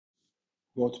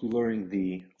We're going to be learning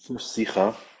the first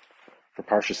Sicha for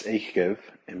Parshas Aikev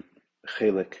in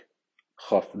Chelek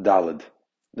Chof Daled.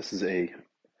 This is a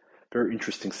very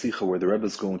interesting Sicha where the Rebbe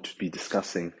is going to be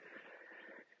discussing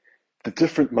the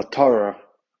different matara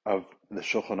of the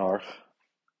Shulchan Aruch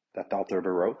that the Alter Rebbe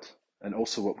wrote, and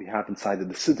also what we have inside of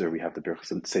the Siddur. We have the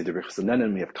Seder Birchas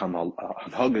Hanenin, we have Kamal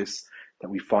Hanhagis that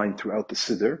we find throughout the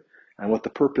Siddur, and what the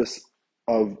purpose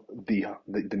of the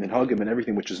minhagim and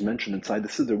everything which is mentioned inside the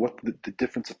Siddur, what the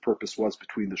difference of purpose was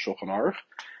between the Shulchan Aruch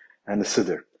and the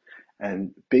Siddur.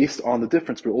 And based on the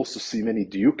difference, we'll also see many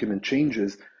diukim and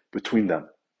changes between them.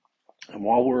 And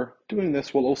while we're doing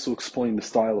this, we'll also explain the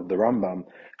style of the Rambam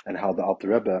and how the Alter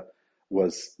Rebbe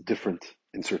was different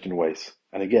in certain ways.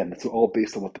 And again, it's all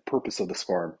based on what the purpose of the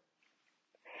Sfarim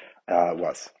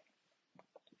was.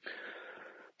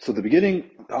 So the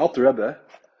beginning, the Alter Rebbe,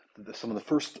 some of the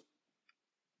first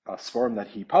Sfarim that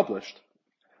he published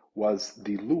was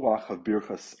the Luach of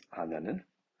Birchas Hanenin,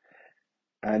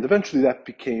 and eventually that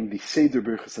became the Seder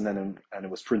Birchas Hanenin, and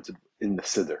it was printed in the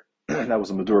Siddur. And that was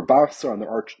a Medur Basar, and there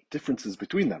are differences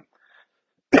between them.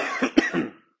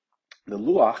 The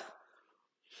Luach,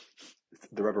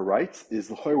 the Rebbe writes, is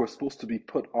the Choyer was supposed to be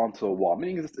put onto a wall,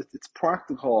 meaning it's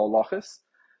practical halachas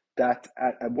that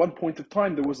at one point of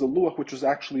time there was a Luach, which was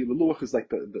actually, the Luach is like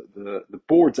the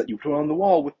boards that you put on the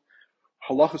wall with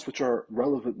halachas which are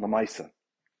relevant lamaisa.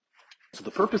 So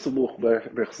the purpose of Luach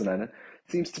Birchas Hanenin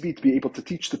seems to be able to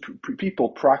teach the people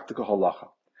practical halacha.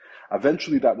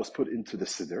 Eventually that was put into the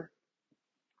Siddur,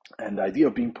 and the idea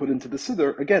of being put into the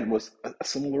Siddur, again, was a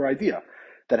similar idea,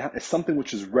 that is something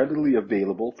which is readily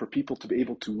available for people to be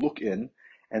able to look in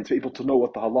and to be able to know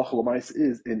what the halacha l'mais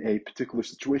is in a particular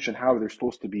situation, how they're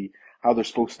supposed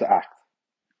to act.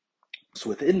 So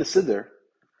within the Siddur,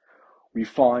 we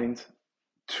find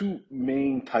two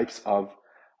main types of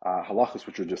halachas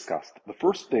which are discussed. The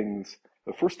first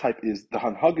type is the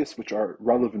hanhagis, which are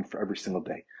relevant for every single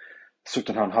day.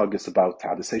 Certain hanhagis about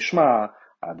how to say Shema,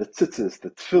 the tzitzis,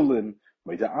 the tefillin,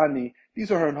 Moeda'ani.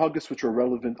 These are hanhagis which are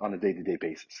relevant on a day-to-day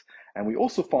basis. And we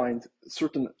also find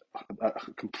certain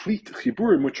complete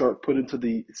chiburim which are put into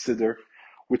the Siddur,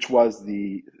 which was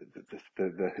the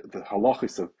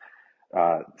halachis of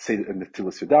Seder and the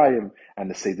Tilas Yadayim and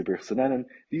the Seder Birchas Hanenin.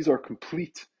 These are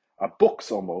complete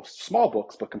books, almost small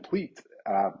books, but complete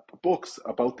books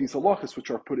about these halachas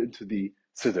which are put into the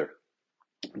Siddur.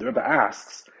 The Rebbe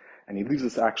asks, and he leaves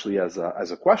this actually as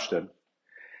a question,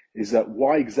 is that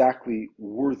why exactly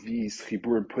were these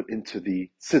chiburim put into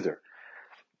the Siddur?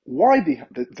 Why the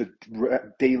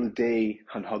day-to-day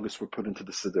hanhagos were put into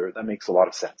the Siddur? That makes a lot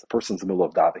of sense. A person's in the middle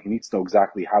of davening. He needs to know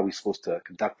exactly how he's supposed to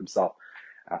conduct himself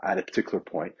at a particular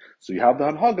point. So you have the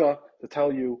hanhaga to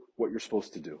tell you what you're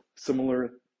supposed to do.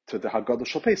 Similar to the Haggadah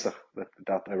Shel Pesach that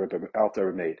the Alter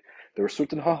Rebbe made. There are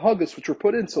certain hanhagas which were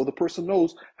put in so the person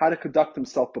knows how to conduct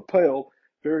himself b'peil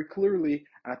very clearly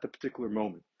at the particular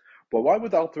moment. But why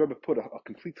would the Alter Rebbe put a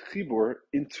complete chibur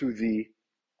into the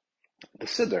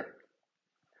Siddur?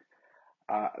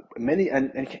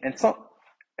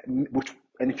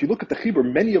 And if you look at the chibur,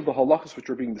 many of the halachas which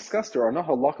are being discussed there are not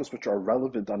halachas which are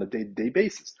relevant on a day-to-day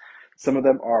basis. Some of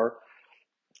them are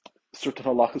certain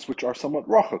halachas which are somewhat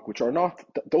rachak, which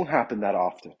don't happen that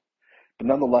often. But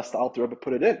nonetheless, the Alter Rebbe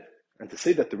put it in. And to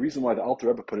say that the reason why the Alter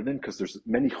Rebbe put it in, because there's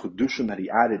many chudushim that he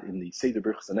added in the Seder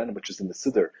Birchas Hanenin, which is in the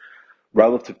Siddur,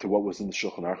 relative to what was in the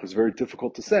Shulchan Aruch, is very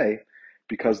difficult to say,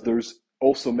 because there's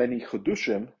also many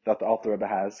chudushim that the Alter Rebbe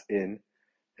has in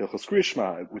Hilchos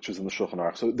Kriyashma, which is in the Shulchan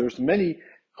Aruch. So there's many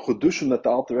chudushim that the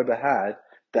Alter Rebbe had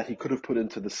that he could have put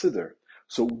into the Siddur.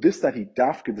 So this that he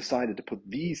dafka decided to put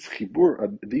these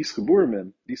chiburim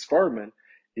in, these farim in,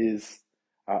 is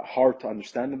hard to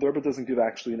understand, and the Rebbe doesn't give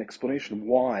actually an explanation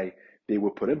why they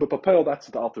were put in. But Papel, that's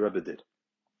what the Alter Rebbe did.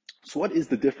 So what is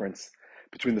the difference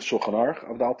between the Shulchan Aruch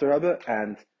of the Alter Rebbe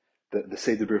and the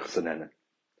Seder Birchas Hanenin?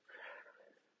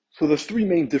 So there's three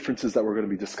main differences that we're going to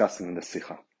be discussing in this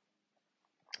Sicha.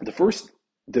 The first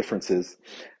difference is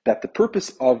that the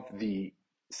purpose of the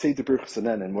Seder Birchas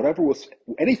Hanenin,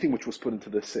 anything which was put into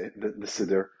the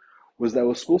Siddur, was that it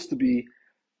was supposed to be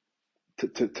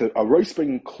to a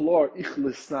roisbring klar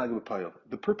ichlis snag l'payil.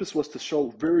 The purpose was to show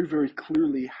very, very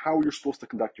clearly how you're supposed to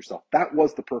conduct yourself. That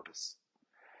was the purpose.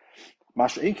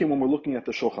 Masha'inkin, when we're looking at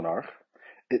the Shulchan Aruch,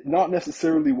 it not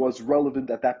necessarily was relevant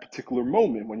at that particular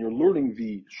moment when you're learning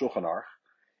the Shulchan Aruch.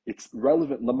 It's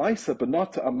relevant lamaisa, but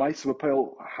not to a maisa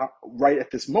v'payil right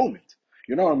at this moment.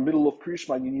 You're not in the middle of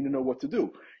Kriyashma and you need to know what to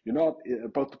do. You're not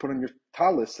about to put on your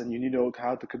talis and you need to know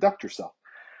how to conduct yourself.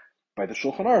 By the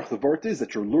Shulchan Aruch, the vart is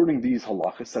that you're learning these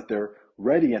halachas, that they're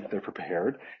ready and they're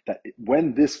prepared, that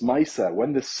when this maisa,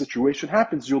 when this situation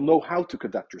happens, you'll know how to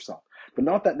conduct yourself. But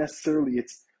not that necessarily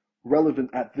it's relevant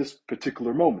at this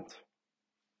particular moment.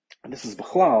 And this is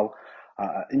B'chlal,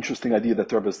 interesting idea that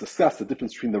the Rebbe has discussed, the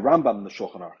difference between the Rambam and the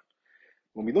Shulchan Aruch.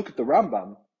 When we look at the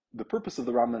Rambam, the purpose of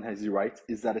the Rambam, as he writes,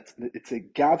 is that it's a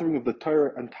gathering of the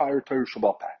entire Torah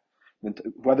Shabbat Peh.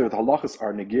 Whether the halachas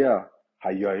are Negea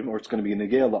Hayyim or it's going to be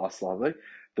Negea La'aslave,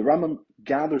 the Rambam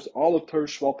gathers all of Torah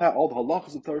Shabbat Peh, all the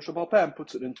halachas of Torah Shabbat Peh, and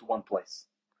puts it into one place.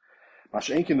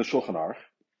 Masha'enkin the Shulchan Aruch.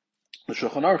 The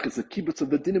Shulchan Aruch is the kibbutz of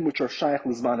the dinim which are shaykh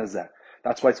l'zman hazeh.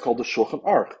 That's why it's called the Shulchan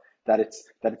Aruch. That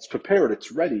it's prepared,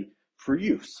 it's ready for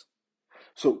use.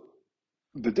 So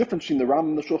the difference between the Rambam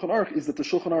and the Shulchan Aruch is that the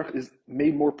Shulchan Aruch is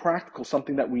made more practical,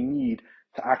 something that we need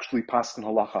to actually pass in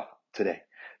halacha today.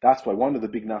 That's why one of the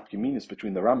big nafkaminas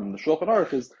between the Rambam and the Shulchan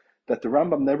Aruch is that the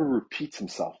Rambam never repeats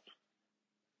himself.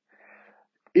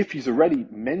 If he's already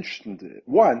mentioned it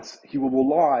once, he will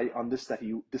rely on this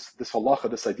halacha,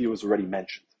 this idea was already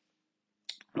mentioned.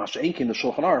 Masha'enkin, the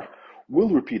Shulchan Aruch will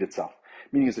repeat itself.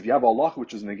 Meaning is if you have a halacha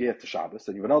which is negea to Shabbos,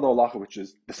 and you have another halacha which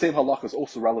is, the same halacha is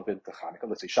also relevant to Chanukah,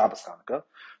 let's say Shabbos Chanukah,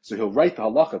 so he'll write the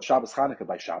halacha of Shabbos Chanukah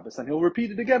by Shabbos, and he'll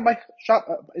repeat it again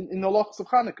in the halachas of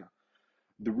Chanukah.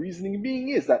 The reasoning being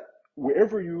is that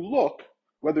wherever you look,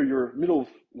 whether you're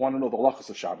want to know the halachas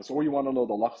of Shabbos, or you want to know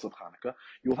the halachas of Chanukah,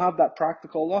 you'll have that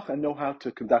practical halacha and know how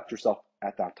to conduct yourself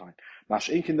at that time.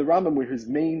 Masha'enkin the Rambam, where his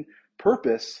main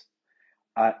purpose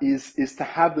is to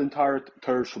have the entire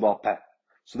Torah Shabbat Peh.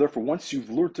 So therefore, once you've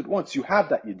learned it once, you have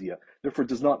that idea. Therefore, it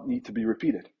does not need to be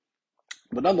repeated.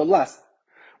 But nonetheless,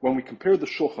 when we compare the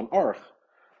Shulchan Aruch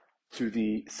to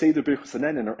the Seder Birchas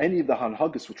Hanenin or any of the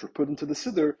Hanhagas which were put into the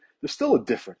Siddur, there's still a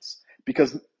difference.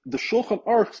 Because the Shulchan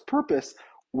Aruch's purpose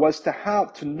was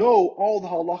to know all the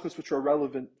halachas which are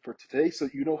relevant for today, so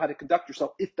that you know how to conduct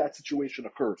yourself if that situation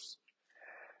occurs.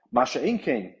 Masha'en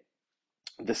came,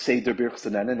 the Seder Birchas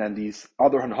Hanenin and these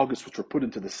other Hanhagas which were put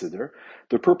into the Siddur,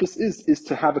 their purpose is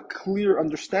to have a clear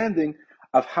understanding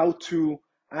of how to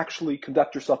actually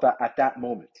conduct yourself at that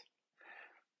moment.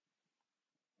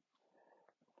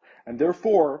 And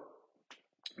therefore,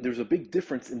 there's a big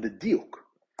difference in the diuk.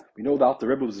 We know that the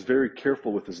Rebbe was very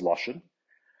careful with his lashon.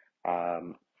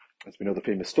 As we know the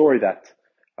famous story that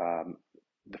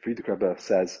the Friedrich Rebbe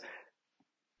says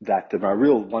that the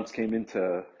Maril once came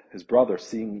into his brother,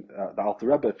 seeing the Alter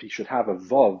Rebbe, if he should have a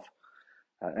vav,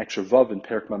 an extra vav in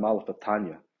Perek Mamalef of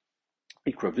Tanya,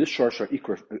 Ikra Visharsha,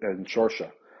 Ikra and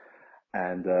Sharsha,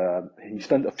 and he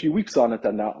spent a few weeks on it.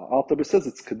 And now Alter Rebbe says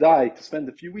it's kedai to spend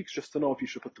a few weeks just to know if you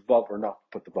should put the vav or not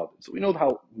put the vav. So we know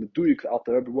how meduyik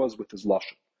Alter Rebbe was with his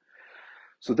lashon.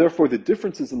 So therefore, the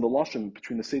differences in the lashon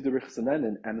between the Seder Birchas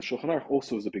Hanenin and the Shulchan Aruch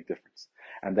also is a big difference.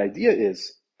 And the idea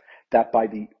is that by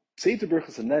the Seder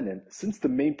Birchas Hanenin, since the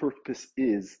main purpose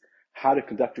is how to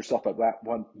conduct yourself at that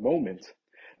one moment,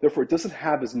 therefore it doesn't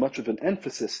have as much of an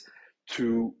emphasis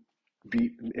to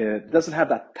be, it doesn't have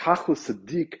that tachlis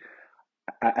sadiq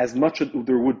as much as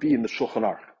there would be in the Shulchan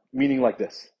Aruch. Meaning like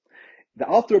this: the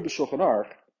Alter Rebbe Shulchan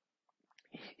Aruch,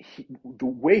 the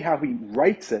way how he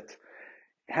writes it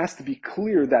has to be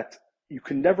clear that you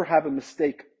can never have a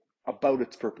mistake about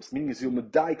its purpose. Meaning is you'll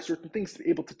medayik certain things to be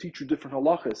able to teach you different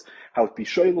halachas, how to be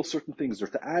shoylo certain things, or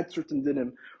to add certain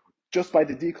dinim. Just by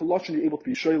the dikoloshin, you're able to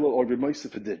be shoylo or be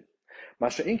moisef a din.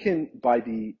 Masha'inkin, by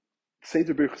the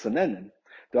Seder Birchas Hanenin,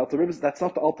 the Alter Rebbe, that's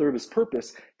not the Alter Rebbe's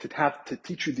purpose to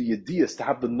teach you the ideas, to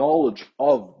have the knowledge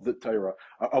of the Torah,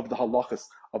 of the halachas,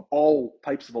 of all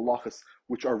types of halachas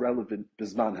which are relevant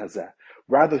bizman hazeh.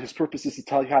 Rather, his purpose is to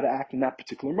tell you how to act in that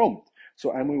particular moment.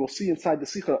 So, and we will see inside the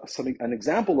Sicha an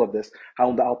example of this, how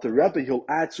in the Alter Rebbe he'll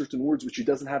add certain words which he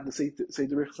doesn't have the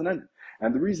Seder Birchas Hanenin.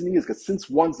 And the reasoning is because since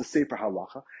one's the Sefer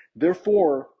Halacha,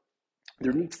 therefore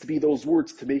there needs to be those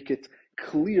words to make it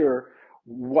clear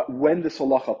when this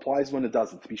halacha applies, when it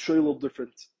doesn't, to be sure a little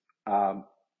different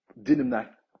dinim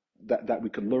that we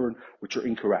can learn which are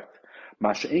incorrect.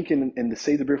 Masha'enkin in the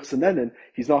Seder Birchas Hanenin,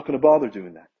 he's not going to bother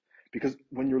doing that, because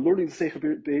when you're learning the Seder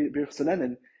Birchas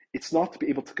Hanenin, it's not to be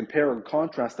able to compare and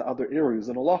contrast to other areas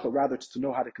in halacha, rather it's to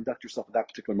know how to conduct yourself at that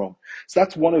particular moment. So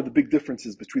that's one of the big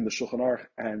differences between the Shulchan Aruch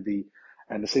and the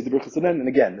Seder Birchas Hanenin. And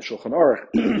again, the Shulchan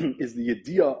Aruch is the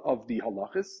idea of the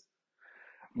halachas.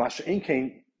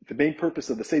 Masha'enkin, the main purpose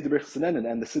of the Seder Birchas Hanenin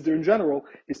and the Siddur in general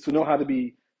is to know how to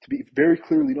be very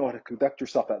clearly know how to conduct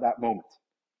yourself at that moment.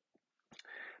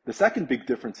 The second big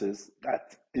difference is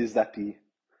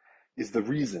the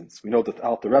reasons. We know that the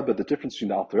Alter Rebbe, the difference between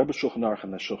the Alter Rebbe Shulchan Aruch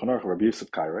and the Shulchan Aruch Rabbi Yosef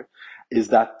Kairei, is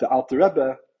that the Alter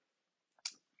Rebbe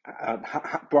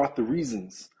brought the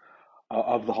reasons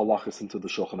of the halachas into the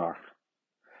Shulchan Aruch.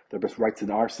 The Rebbe writes in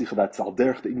our Sicha that's al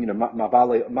derech the Iyun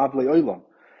mavle olam,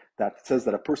 that says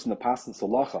that a person that passes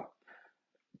halacha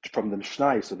from the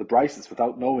Mishnayos or the Brises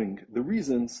without knowing the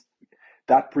reasons,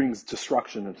 that brings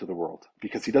destruction into the world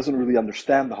because he doesn't really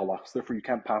understand the halachas. Therefore, you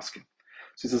can't pass him.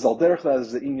 So he says al derech, that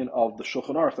is the Iyun of the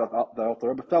Shulchan Aruch, that the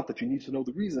Rebbe felt that you need to know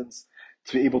the reasons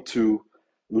to be able to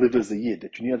live as a yid,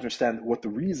 that you need to understand what the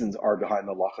reasons are behind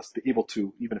the halachas to be able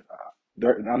to, even if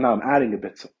I'm adding a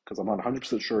bit because I'm not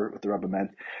 100% sure what the Rebbe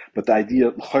meant, but the idea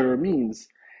l'chayra means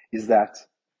is that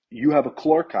you have a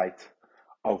clarkite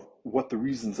of what the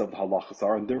reasons of the halachas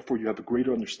are, and therefore you have a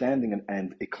greater understanding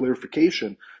and a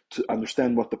clarification to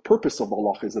understand what the purpose of the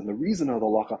halacha is and the reason of the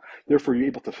halacha. Therefore, you're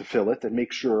able to fulfill it and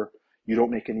make sure you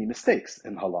don't make any mistakes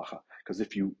in halacha. Because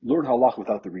if you learn halacha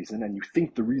without the reason and you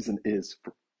think the reason is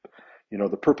for,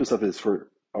 the purpose of it is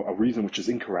for a reason which is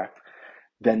incorrect,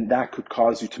 then that could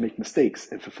cause you to make mistakes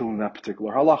in fulfilling that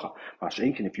particular halacha.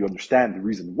 Mashenkin, if you understand the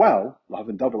reason well, that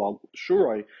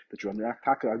you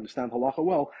understand halacha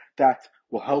well, that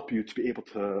will help you to be able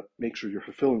to make sure you're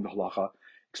fulfilling the halacha,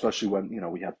 especially when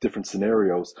we have different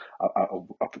scenarios of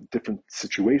different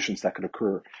situations that could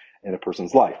occur in a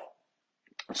person's life.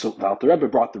 So the Alter Rebbe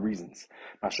brought the reasons.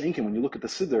 Mashenkin, when you look at the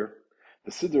Siddur,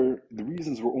 the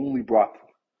reasons were only brought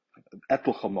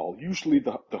etel chamal. Usually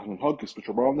the hanhagos which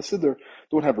are brought on the Siddur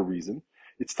don't have a reason.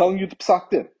 It's telling you the psak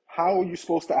din. How are you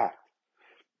supposed to act?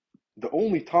 The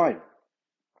only time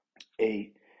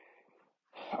a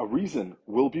reason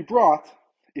will be brought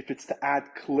if it's to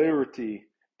add clarity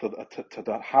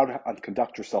to how to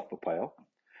conduct yourself with payal,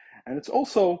 and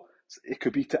it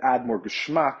could be to add more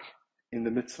geschmack in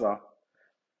the mitzvah.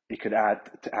 It could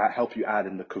help you add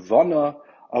in the kavana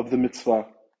of the mitzvah.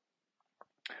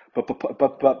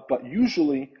 But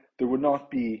usually there would not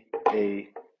be a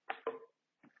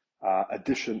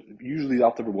addition. Usually the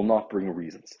Alter Rebbe will not bring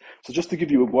reasons. So just to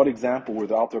give you one example where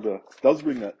the Alter Rebbe does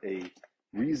bring a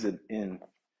reason in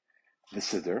the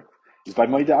Siddur is by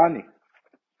Maida Ani.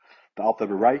 The Alter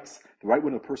Rebbe writes, right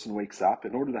when a person wakes up,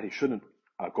 in order that he shouldn't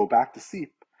go back to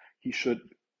sleep, he should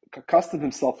accustom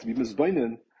himself to be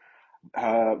mizbainin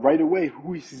right away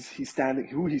who he's standing,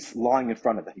 who he's lying in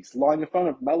front of. He's lying in front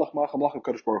of Melech Malach Malach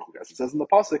Kadosh Baruch Hu, as it says in the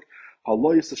pasuk,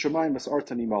 Halo Yis Hashemayim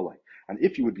Masartani Malay. And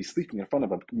if you would be sleeping in front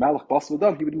of a Melech Bas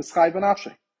V'Dam, he would be Mischai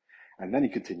V'Nafshe. And then he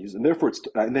continues, and therefore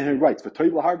and then he writes,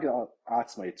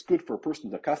 it's good for a person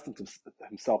to accustom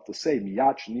himself to say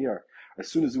Miyad Shnir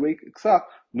as soon as he wakes up,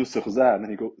 Nusach Zeh, and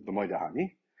then he goes the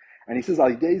Maidani. And he says,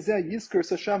 and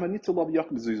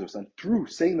through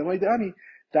saying the Maidani,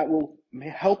 that will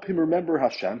help him remember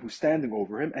Hashem, who's standing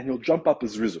over him, and he'll jump up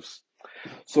his rizus.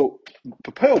 So,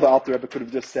 Papel, the Alter Rebbe could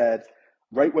have just said,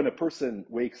 right when a person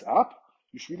wakes up,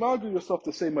 you should remind yourself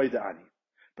to say Maidani.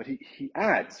 But he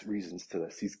adds reasons to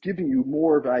this. He's giving you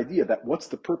more of an idea that what's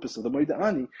the purpose of the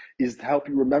Maidani is to help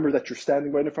you remember that you're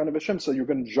standing right in front of Hashem, so you're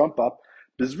going to jump up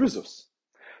bizrizus.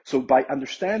 So by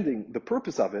understanding the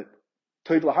purpose of it,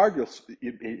 Toiv Lahargos,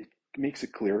 it makes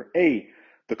it clear,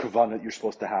 the kavanah that you're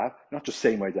supposed to have, not just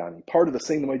saying Maidani. Part of the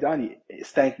saying the Maidani is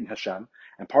thanking Hashem,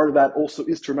 and part of that also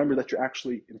is to remember that you're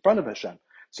actually in front of Hashem.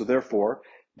 So therefore,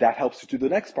 that helps you do the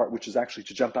next part, which is actually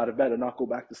to jump out of bed and not go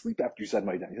back to sleep after you said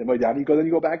Maidani. You said Maidani, then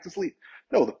you go back to sleep.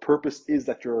 No, the purpose is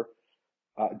that you're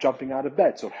jumping out of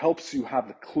bed. So it helps you have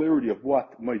the clarity of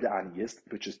what Maidani is,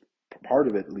 which is part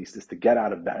of it at least, is to get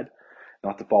out of bed,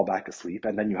 not to fall back asleep.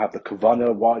 And then you have the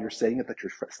kavana while you're saying it, that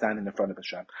you're standing in front of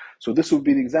Hashem. So this would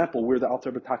be the example where the Alter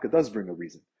Rebbe Taka does bring a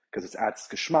reason, because it adds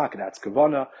kashmak, it adds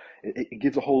kavana, it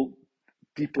gives a whole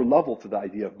deeper level to the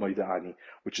idea of Maidani,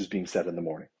 which is being said in the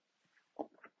morning.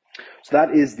 So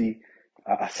that is the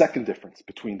second difference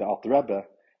between the Alter Rebbe,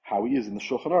 how he is in the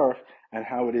Shulchan Aruch, and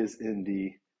how it is in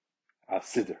the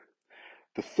Siddur.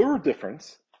 The third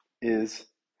difference is,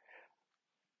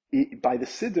 by the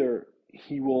Siddur,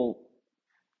 he will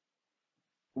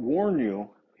warn you,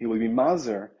 he will be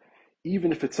mazer,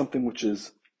 even if it's something which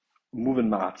is moving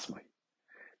ma'atzmai.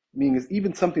 Meaning is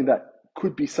even something that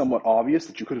could be somewhat obvious,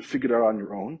 that you could have figured out on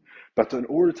your own, but in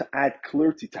order to add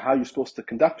clarity to how you're supposed to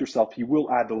conduct yourself, he will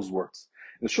add those words.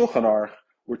 In the Shulchan Aruch,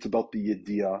 where it's about the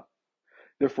yediyah,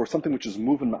 therefore something which is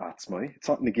moving ma'atzmai, it's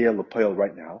not negei l'payel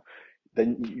right now,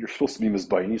 then you're supposed to be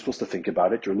mizbayin, you're supposed to think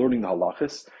about it, you're learning the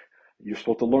halachas, you're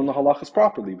supposed to learn the halachas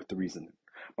properly with the reasoning.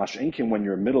 Mash'enkin, when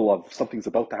you're in the middle of something's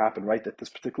about to happen right at this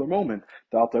particular moment,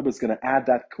 the Alter Rebbe is going to add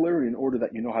that clarity in order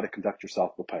that you know how to conduct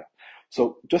yourself with payah.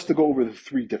 So just to go over the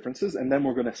three differences, and then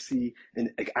we're going to see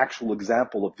an actual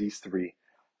example of these three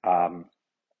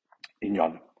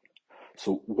inyanim.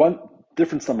 So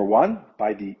difference number one,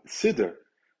 by the Siddur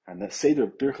and the Seder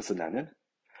Birchas Ananin,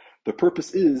 the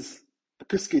purpose is, the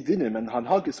Piskei Dinim and the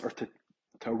Hanhagis are to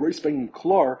to erase being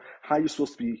klar how you're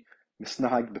supposed to be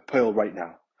misnahag b'peil right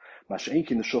now.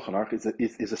 Masha'enki in the Shulchan Aruch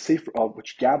is a sefer of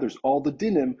which gathers all the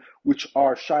dinim which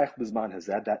are shaykh b'zman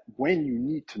hazeh, that when you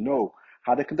need to know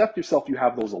how to conduct yourself, you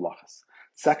have those halachas.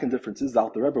 Second difference is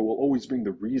that the Rebbe will always bring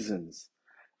the reasons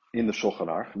in the Shulchan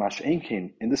Aruch.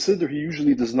 Masha'enki in the Siddur he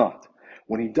usually does not.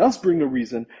 When he does bring a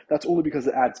reason, that's only because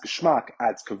it adds geshmak,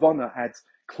 adds kavana, adds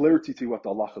clarity to what the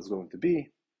halacha is going to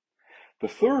be. The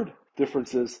third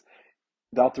difference is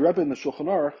that the Rebbe in the Shulchan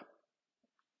Aruch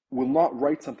will not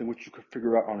write something which you could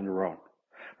figure out on your own.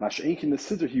 Masha'enki in the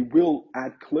Siddur, he will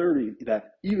add clarity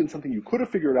that even something you could have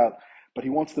figured out, but he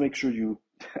wants to make sure you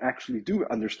actually do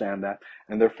understand that,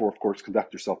 and therefore, of course,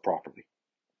 conduct yourself properly.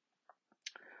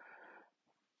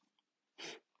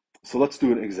 So let's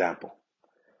do an example.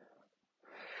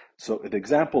 So the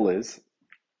example is,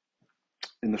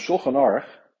 in the Shulchan Aruch,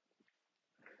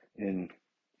 in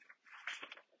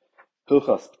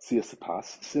Hilchas Tzias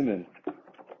Pas, Simin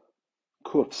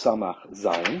Kuf Samach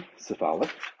Zayin, Sif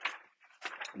Aleph,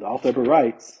 the Alter Rebbe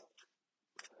writes,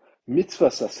 Mitzvah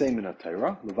Saseh Min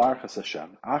HaTorah, Levarchas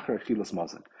Hashem, Acher Achilas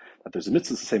Mazon, that there's a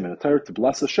mitzvah Saseh Min HaTorah to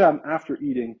bless Hashem after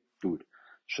eating food.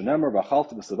 Shenemar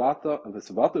V'achalta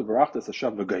V'savata V'rachtas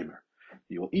Hashem V'geimer.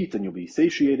 You will eat and you'll be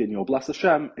satiated and you'll bless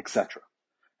Hashem, etc.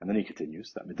 And then he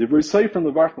continues that Midivrei Seifrim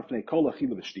Levarch Lefnei Kol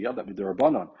Achila V'Shtiyah, that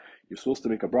Midirabanan, you're supposed to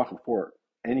make a bracha before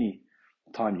any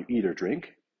time you eat or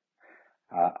drink.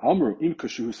 Amru im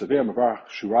kashuhu saveh mavarach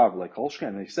shurav like Holshkan.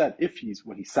 And they said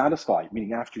when he's satisfied,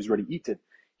 meaning after he's already eaten,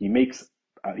 he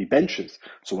benches.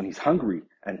 So when he's hungry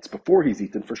and it's before he's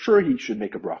eaten, for sure he should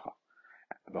make a bracha.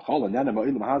 And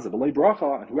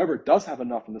whoever does have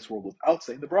enough in this world without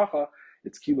saying the bracha,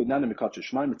 it's kilu nana mikach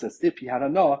shemaim. It's as if he had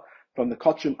enough from the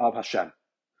kachim of Hashem.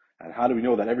 And how do we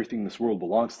know that everything in this world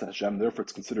belongs to Hashem? Therefore,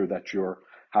 it's considered that you're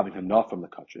having enough from the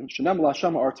kachim. Shenem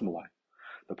Hashem artimulai.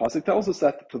 The pasuk tells us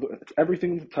that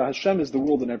everything to Hashem is the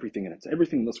world and everything in it. So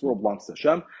everything in this world belongs to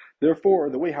Hashem. Therefore,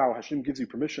 the way how Hashem gives you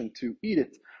permission to eat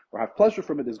it or have pleasure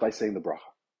from it is by saying the bracha.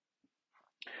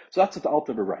 So that's what the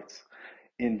Alter Rebbe writes.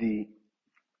 In the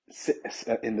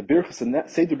Siddur Birchas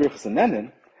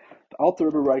Hanenin, the Alter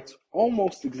Rebbe writes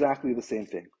almost exactly the same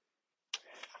thing,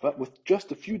 but with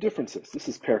just a few differences. This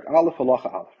is Perek Aleph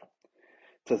Halacha Aleph.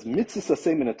 It says mitzvah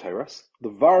saseh min ha'Torah, the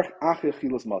varch acher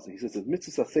achilas mazon. He says it's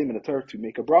mitzvah saseh min ha'Torah to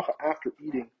make a bracha after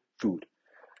eating food.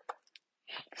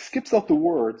 He skips out the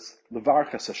words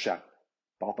levarch es Hashem.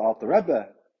 But the Alter Rebbe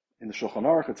in the Shulchan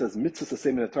Aruch it says mitzvah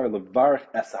saseh min ha'Torah levarch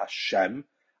es Hashem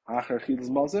acher achilas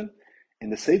mazon. In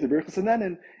the Siddur Birchas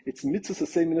Hanenin, it's mitzvah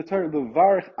saseh min ha'Torah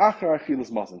levarch acher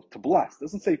achilas mazon, to bless. It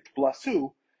doesn't say to bless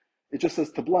who. It just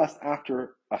says to bless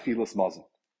after achilas mazon.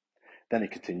 Then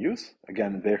it continues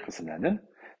again in Birchas Hanenin.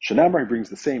 Shenamar, he brings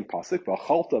the same pasuk,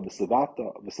 v'achalta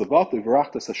v'savata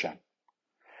v'rachtas Hashem.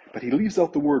 But he leaves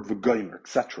out the word v'geimer,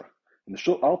 etc. In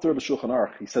the Alter Rebbe Shulchan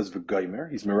Aruch, he says v'geimer,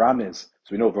 he's meramez.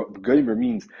 So we know v'geimer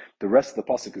means the rest of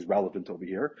the pasuk is relevant over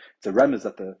here. It's a remez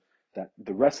that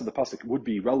the rest of the pasuk would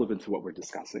be relevant to what we're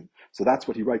discussing. So that's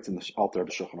what he writes in the Alter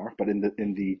Rebbe Shulchan Aruch. But in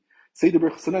the Siddur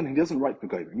Birchas Hanenin, he doesn't write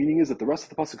v'geimer. Meaning is that the rest of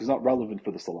the pasuk is not relevant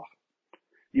for the salah.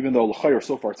 Even though l'chayr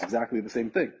so far it's exactly the same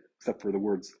thing, except for the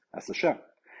words as Hashem.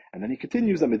 And then he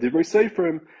continues that Midivrei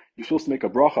Seifrim, you're supposed to make a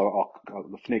bracha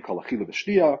l'fnei kol achila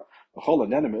v'shtiyah, v'chol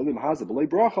anena me'olim hazeh b'lei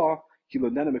bracha, kilo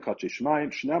anena mekatche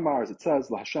shemaim, shnamar, as it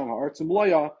says, l'Hashem ha'artzim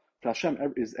l'aya, to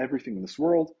Hashem is everything in this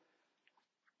world,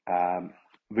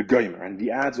 v'geimer, and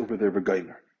he adds over there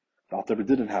v'geimer. The Alter Rebbe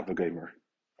didn't have v'geimer.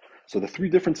 So the three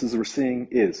differences we're seeing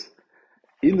is,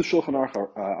 in the Shulchan Aruch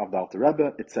of the Alter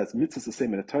Rebbe, it says mitzvah saseh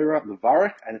min ha'Torah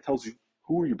levarech, and it tells you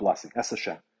who are you blessing, es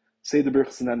Hashem. Siddur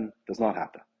Birchas Hanenin does not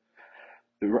have that.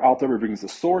 The Alter Rebbe brings the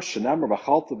source, Shenamar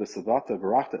v'chalta v'savata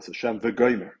v'rachtas Hashem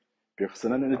v'geimer. Birchas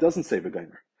Hanenin, and it doesn't say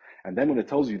v'geimer. And then when it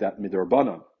tells you that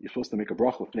mid'Rabbanan, you're supposed to make a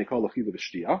bracha l'fnei kol achila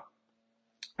v'shtiyah,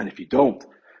 and if you don't,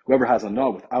 whoever has a no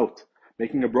without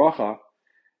making a bracha,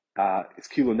 it's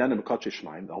kilu nena mekatche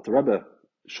shemaim. The Alter Rebbe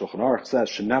Shulchan Aruch says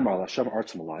Shenamar l'Hashem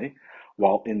artzim alai,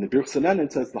 while in the Birchas Hanenin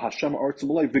it says the Hashem artzim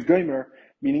alai v'geimer,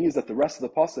 meaning is that the rest of the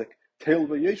pasuk teil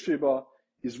v'yeshriba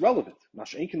is relevant.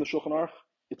 Masha'enki in the Shulchan Aruch,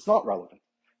 it's not relevant.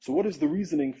 So what is the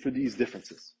reasoning for these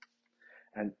differences?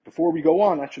 And before we go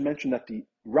on, I should mention that the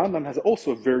Rambam has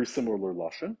also a very similar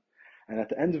lashon. And at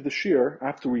the end of the shir,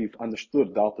 after we've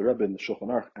understood the Alter Rebbe in the Shulchan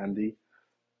Aruch and the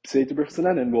Siddur Birchas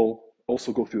Hanenin, we'll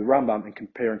also go through the Rambam and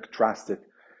compare and contrast it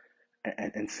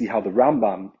and see how the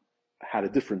Rambam had a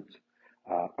different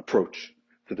approach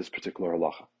to this particular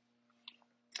halacha.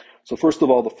 So first of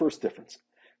all, the first difference.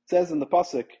 It says in the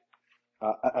pasuk,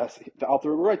 the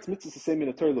Alter Rebbe writes, mitzvah saseh min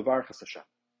ha'Torah levarch es Hashem.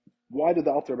 Why did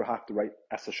the Alter Rebbe have to write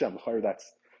es Hashem?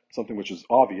 That's something which is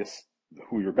obvious.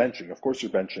 who you're benching. Of course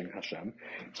you're benching Hashem,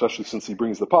 especially since he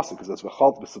brings the pasuk, because that's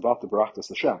v'chalt v'savat v'barachtas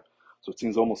Hashem. So it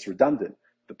seems almost redundant.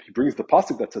 He brings the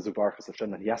pasuk that says v'barachtas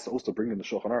Hashem, and he has to also bring in the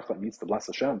Shulchan Aruch that means to bless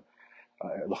Hashem.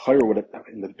 In the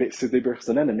Siddur Birchas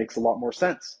Hanenin, it makes a lot more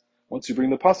sense. Once you bring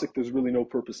the pasuk, there's really no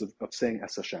purpose of saying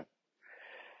Es Hashem.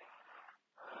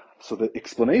 So the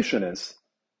explanation is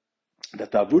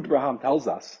that the Avud Braham tells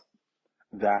us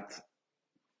that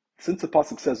since the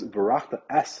pasuk says Barachta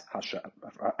Es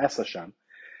Hashem,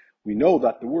 we know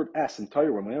that the word Es in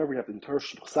Torah, whenever we have in Torah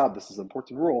Shluchsav, this is an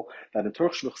important rule, that in Torah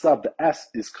Shluchsav, the Es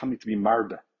is coming to be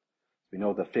Marbe. We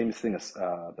know the famous thing is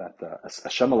that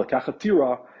Hashem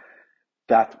Alekachatira,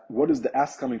 that what is the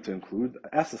S coming to include?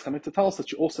 The S is coming to tell us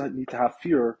that you also need to have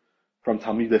fear from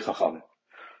Talmidei Chachamim.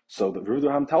 So the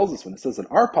Rebbe tells us when it says in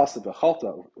our pasuk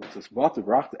v'chalta, it says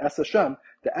v'rachta es Hashem,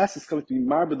 the S is coming to be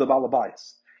marbe the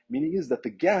balabayas, meaning is that the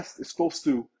guest is supposed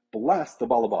to bless the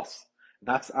balabas.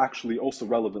 That's actually also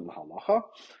relevant in halacha.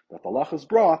 That the halacha is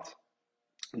brought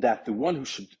that the one who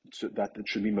should be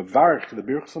mevarich the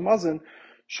birchas hamazon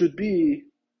should be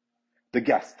the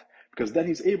guest, because then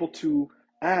he's able to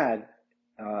add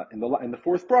in the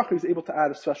fourth bracha, he's able to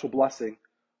add a special blessing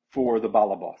for the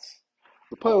balabas.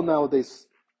 The pile nowadays,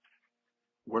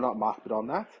 we're not machbid on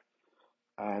that,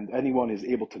 and anyone is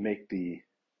able to make the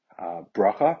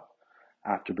bracha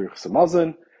after birchas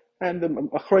hamazon. And the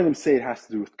Achronim say it has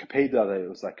to do with kapeda. That it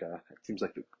was like it seems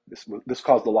like this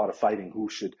caused a lot of fighting. Who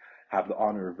should have the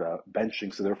honor of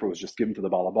benching? So therefore, it was just given to the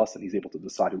balabas, and he's able to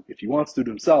decide if he wants to do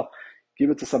it himself,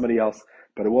 give it to somebody else.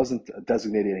 But it wasn't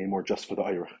designated anymore just for the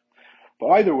Aruch.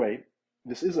 But either way,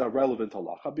 this is a relevant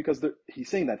halacha because he's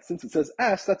saying that since it says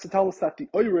es, that's to tell us that the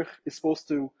Aruch is supposed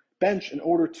to bench in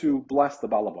order to bless the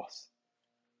balabas.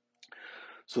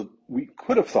 So we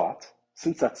could have thought,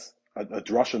 since that's a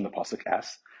drush in the pasuk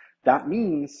es, that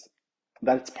means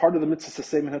that it's part of the mitzvah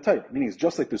saseh min hatayr. Meaning it's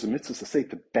just like there's a mitzvah saseh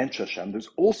to bench Hashem, there's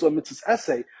also a mitzvah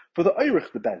essay for the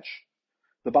Aruch to bench,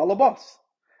 the balabas.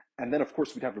 And then of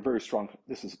course we'd have a very strong,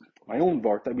 this is my own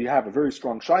part, that we have a very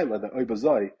strong shaila that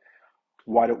oibazai,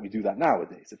 why don't we do that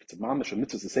nowadays? If it's a mamish, a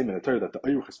mitzvah saseh min hatayr that the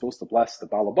Aruch is supposed to bless the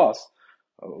balabas,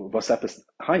 we're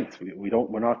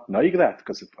not naig that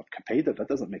because of kapeda, that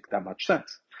doesn't make that much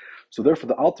sense. So therefore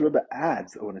the Alter Rebbe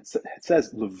adds, when it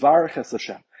says levarich es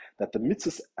Hashem, that the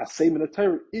mitzvah asay min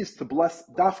Torah is to bless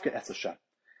dafka es Hashem.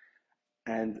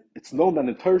 And it's known that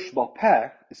in Torah Shebal Peh,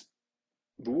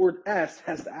 the word es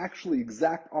has the actually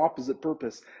exact opposite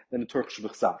purpose than in Torah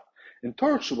Shebal. In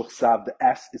Torah Shebal, the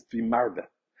es is to be marbe.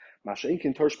 Masha'ink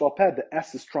in Torah Shebal Peh, the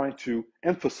es is trying to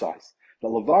emphasize the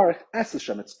levarich es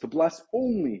Hashem, it's to bless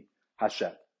only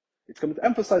Hashem. It's coming to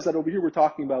emphasize that over here we're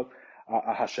talking about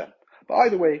Hashem. But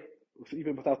either way,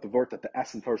 even without the word that the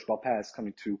S in Torah Shebal Peh is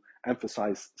coming to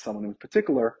emphasize someone in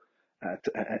particular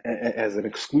as an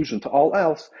exclusion to all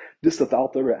else, this that the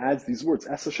Alter Rebbe adds these words.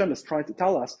 Es Hashem is trying to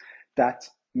tell us that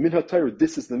min haTorah,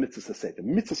 this is the mitzvah saseh. The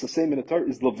mitzvah saseh min haTorah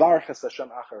is levarich es Hashem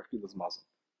achar achilas mazon.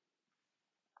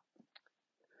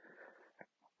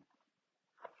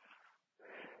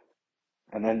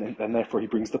 And therefore he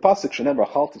brings the pasuk shenem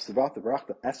rachal t'sivata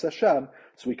v'rachta es Hashem,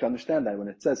 so we can understand that when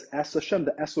it says es Hashem,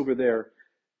 the es over there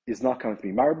is not going to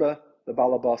be marba, the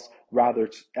balabas, rather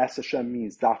es Hashem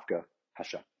means dafka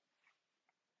Hashem.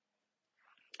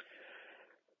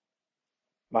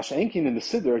 Masha'enkin in the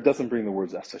Siddur, it doesn't bring the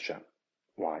words es Hashem.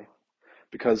 Why?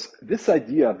 Because this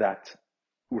idea that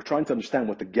we're trying to understand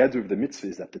what the gedr of the mitzvah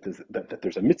is, that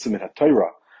there's a mitzvah in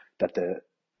HaTorah, that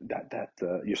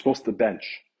you're supposed to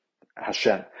bench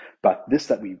Hashem, but this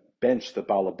that we bench the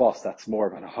balabas, that's more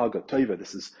of an haga toiva.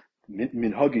 This is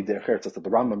minhagi der cheretz. That's what the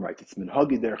Rambam writes. It's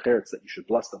minhagi der cheretz that you should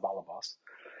bless the balabas.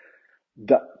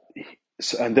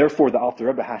 And therefore the Alter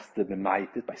Rebbe has to deny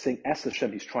it by saying Es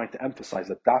Hashem. He's trying to emphasize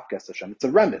that dafka Es Hashem. It's a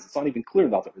remez. It's not even clear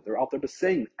in the Alter Rebbe. The Alter Rebbe is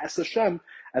saying Es Hashem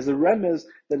as a remez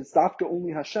that it's dafka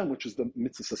only Hashem, which is the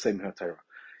mitzvah saseh min haTorah.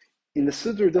 In the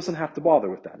Siddur, it doesn't have to bother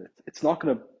with that. It's not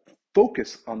going to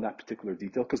focus on that particular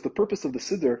detail because the purpose of the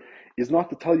Siddur is not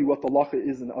to tell you what the halacha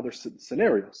is in other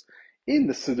scenarios. In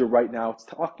the Siddur right now, it's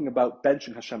talking about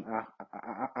benching Hashem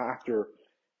after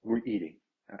we're eating.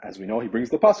 As we know, he brings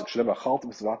the pasuk,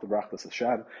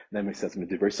 and then he says,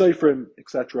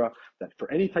 etc., that for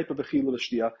any type of achila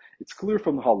v'shtia, it's clear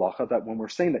from the halacha that when we're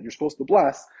saying that you're supposed to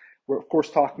bless, we're of course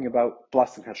talking about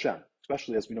blessing Hashem,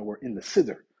 especially as we know we're in the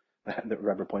Siddur. The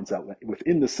Rebbe points out,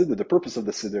 within the Siddur, the purpose of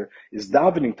the Siddur is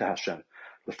davening to Hashem.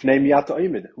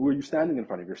 Who are you standing in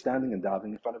front of? You're standing and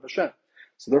davening in front of Hashem.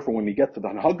 So therefore, when we get to the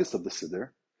Hanhagas of the Siddur,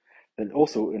 then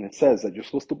also, and it says that you're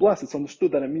supposed to bless, it's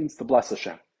understood that it means to bless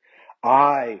Hashem.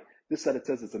 This that it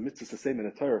says it's a mitzvah saseh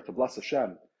min haTorah to bless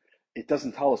Hashem, it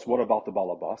doesn't tell us what about the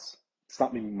balabas. It's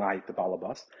not mimayit the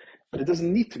balabas. And it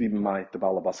doesn't need to be mimayit the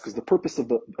balabas, because the purpose of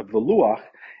the luach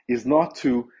is not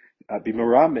to be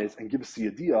meramez and give us the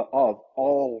idea of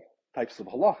all types of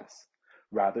halachas.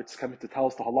 Rather, it's coming to tell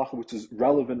us the halacha which is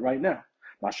relevant right now.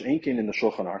 Masha Einkein in the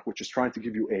Shulchan Aruch, which is trying to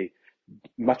give you a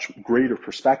much greater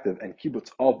perspective and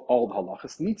kibbutz of all the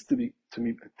halachas, needs to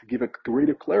give a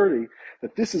greater clarity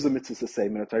that this is a mitzvah to say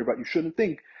in a Torah, but you shouldn't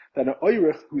think that an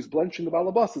oirich who's blenching the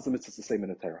balabas is a mitzvah to say in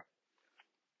a Torah.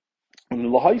 And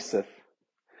lahaisif,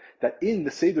 that in the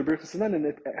Siddur Birchas Hanenin,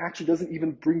 it actually doesn't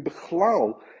even bring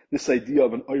bechlal this idea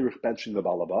of an oirich benching the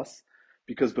balabas,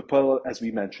 because as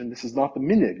we mentioned, this is not the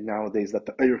minig nowadays that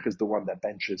the oirich is the one that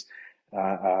benches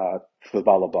for the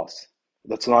balabas.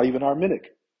 That's not even our minig.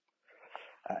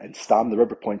 And Stam, the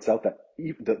Rebbe points out that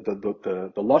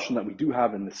the lashon that we do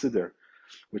have in the Siddur,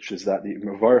 which is that the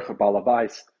mevarich of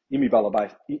balabais, imi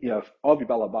balabais, avi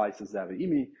balabais is that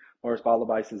imi, moris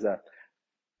balabais is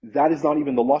that is not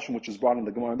even the lashon which is brought in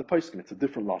the Gemara and the Poskim. It's a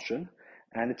different lashon,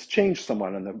 and it's changed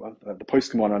somewhat. And the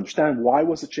Poskim want to understand why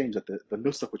was it changed. That the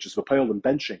nusach, which is v'payol and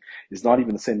benching, is not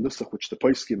even the same nusach which the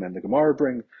Poskim and the Gemara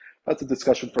bring. That's a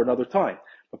discussion for another time.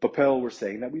 But Papel, we're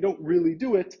saying that we don't really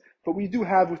do it, but we do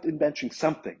have within benching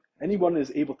something. Anyone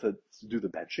is able to do the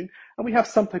benching, and we have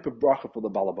some type of bracha for the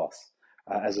balabas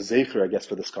as a zecher, I guess,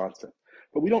 for this concept.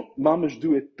 But we don't mamish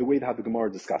do it the way that the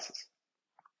Gemara discusses.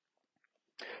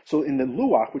 So in the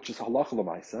luach, which is halacha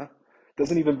l'maisa,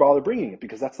 doesn't even bother bringing it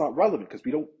because that's not relevant because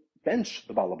we don't bench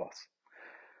the balabas.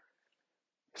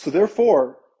 So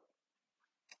therefore,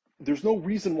 there's no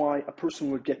reason why a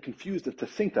person would get confused and to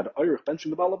think that Aruch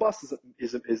benching the balabas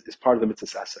is part of the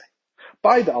mitzvah essay.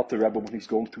 By the Alter Rebbe, when he's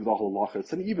going through the whole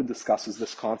halachas, and he even discusses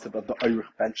this concept of the Aruch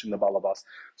benching the balabas.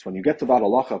 So when you get to that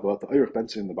halacha about the Aruch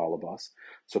benching the balabas,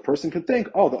 so a person can think,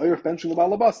 oh, the Aruch benching the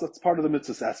balabas, that's part of the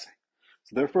mitzvah essay.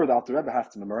 So therefore, the Alter Rebbe has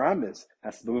to memoramize,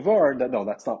 has to mevar that no,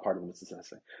 that's not part of the mitzvah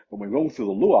essay. But when we're going through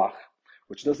the luach,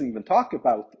 which doesn't even talk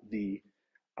about the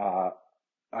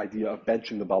idea of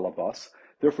benching the balabas,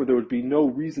 therefore there would be no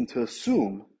reason to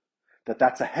assume that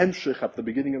that's a hemshich at the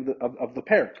beginning of the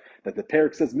parak, that the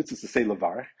parak says mitzvah to say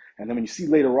levarich, and then when you see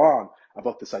later on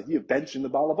about this idea of benching the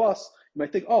balabas, you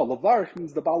might think, oh, levarich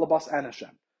means the balabas and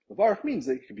Hashem. Levarich means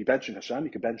that you could be benching Hashem,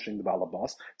 you could be benching the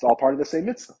balabas. It's all part of the same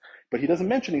mitzvah. But he doesn't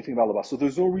mention anything about balabas, so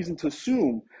there's no reason to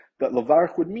assume that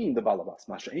levarich would mean the balabas.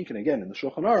 Masha Einkin, again, in the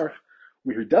Shulchan Aruch,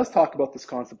 where he does talk about this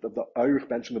concept of the Aruch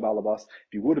benching the balabas,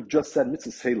 if you would have just said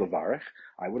mitzvah say levarich,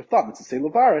 I would have thought mitzvah say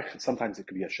levarich, sometimes it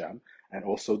could be Hashem, and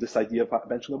also this idea of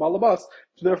benching the balabas.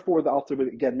 So therefore, the Alter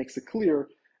Rebbe again makes it clear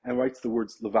and writes the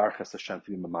words levarich as Hashem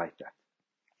to be mamayit.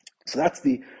 So that's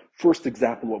the first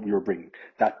example of what we were bringing.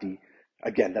 That the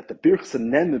Birchas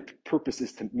Hanenin purpose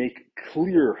is to make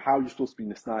clear how you're supposed to be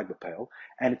nisnag b'peil,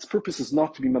 and its purpose is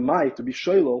not to be mamayit, to be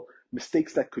shoylo,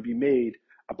 mistakes that could be made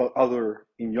about other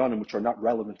inyanim which are not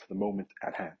relevant to the moment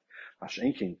at hand.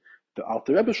 Mashenkin, the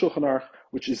Alter Rebbe Shulchan Aruch,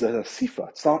 which is a sifa,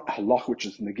 it's not halach which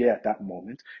is negeh at that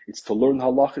moment, it's to learn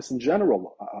halachis in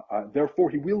general. Therefore,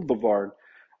 he will bavar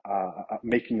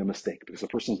making a mistake, because the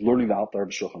person is learning the Alter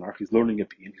Rebbe Shulchan Aruch, he's learning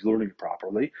it, he's learning it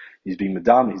properly, he's being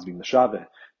medam, he's being meshaveh.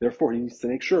 Therefore, he needs to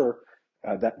make sure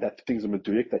that things are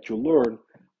meduyik, that you'll learn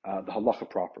the halacha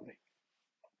properly.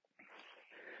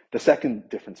 The second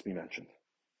difference we mentioned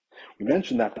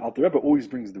that the Alter Rebbe always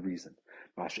brings the reason.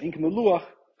 Masha'ink in the Luach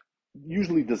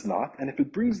usually does not, and if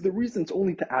it brings the reason, it's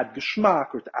only to add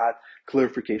geshmak or to add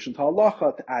clarification to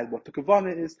halacha, to add what the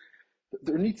kavanah is.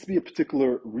 There needs to be a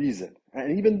particular reason,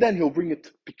 and even then he'll bring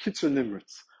it bekitzer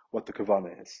nimritz, what the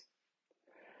kavanah is.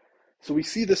 So we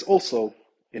see this also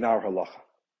in our halacha.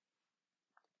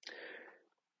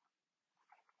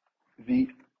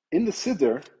 In the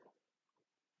Siddur,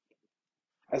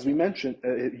 as we mentioned,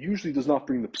 it usually does not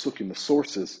bring the psukim, the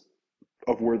sources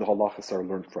of where the halachas are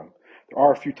learned from. There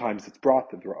are a few times it's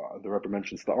brought, the Rebbe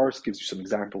mentions the Ars, gives you some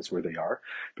examples where they are,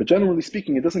 but generally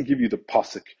speaking, it doesn't give you the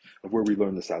pasuk of where we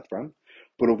learn this out from.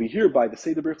 But over here, by the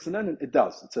Siddur Birchas Hanenin, it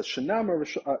does. It says, Shenamar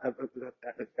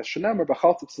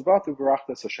b'chaltav tzavatu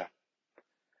v'rachtas Hashem.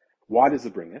 Why does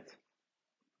it bring it?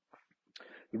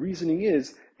 The reasoning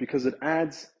is because it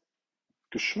adds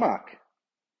geschmack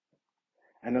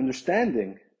and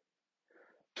understanding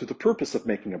to the purpose of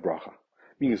making a bracha.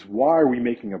 Means, why are we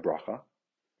making a bracha?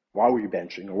 Why are we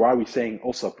benching? Or why are we saying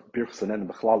also Birchas Hanenin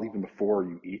b'chalal even before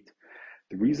you eat?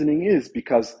 The reasoning is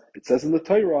because it says in the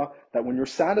Torah that when you're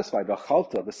satisfied,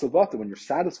 v'chalta, the savata, when you're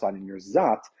satisfied and you're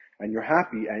zat, and you're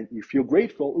happy and you feel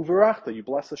grateful, uverachta, you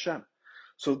bless Hashem.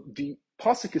 So the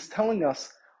pasuk is telling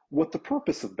us what the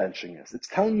purpose of benching is. It's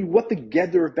telling you what the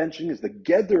geder of benching is. The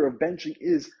geder of benching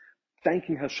is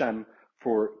thanking Hashem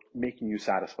for making you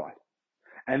satisfied.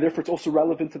 And therefore it's also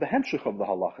relevant to the hemshich of the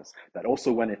halachas, that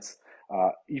also when it's,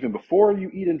 even before you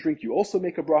eat and drink, you also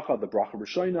make a bracha, the bracha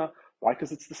rishona. Why?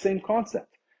 Because it's the same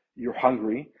concept. You're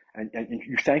hungry, and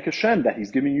you thank Hashem that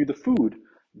He's giving you the food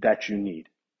that you need.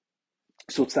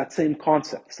 So it's that same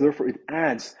concept. So therefore it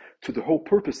adds to the whole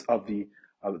purpose of the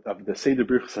Seder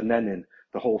Birchas Hanenin,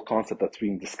 the whole concept that's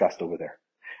being discussed over there.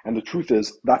 And the truth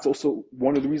is, that's also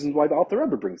one of the reasons why the Alter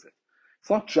Rebbe brings it. It's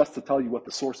not just to tell you what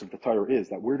the source of the Torah is,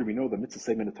 that where do we know the mitzvah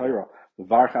semen of Torah, the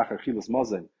varch achar chilas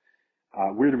mazen,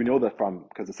 where do we know that from?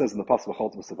 Because it says in the Pasuk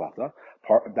V'chalta v'savata,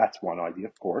 that's one idea,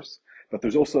 of course. But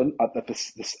there's also, that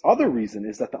this other reason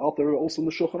is that the Alter Rebbe also in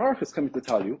the Shulchan Aruch is coming to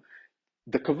tell you,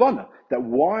 the kavana, that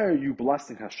why are you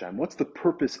blessing Hashem? What's the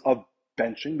purpose of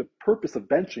benching? The purpose of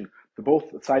benching, the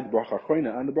both side the bracha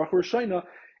achroina and the bracha rishona,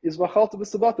 is v'chalta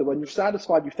v'savata. When you're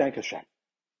satisfied, you thank Hashem.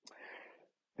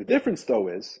 The difference, though,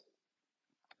 is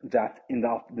that in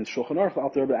the Shulchan Aruch, the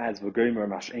Alter Rebbe adds v'gomer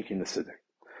mash'enki in the Siddur.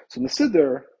 So in the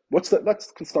Siddur, let's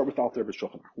start with the Alter Rebbe's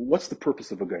Shulchan Aruch. What's the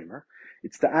purpose of a gomer?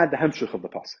 It's to add the hemshich of the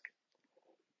pasuk.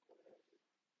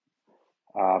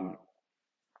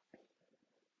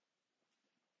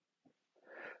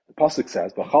 The pasuk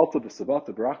says, "V'chalta v'savata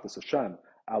b'rachtas Hashem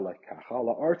alei kacha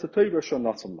la'arta teiva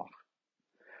shanatzam lach."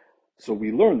 So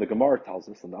we learn, the Gemara tells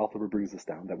us, and the Alter Rebbe brings us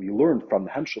down, that we learn from the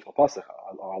hemshich of pasuk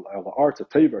la'arta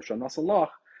teiva shanatzam lach,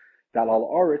 that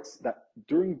al-aretz, that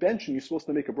during benching you're supposed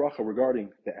to make a bracha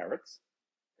regarding the eretz,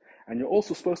 and you're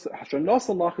also supposed to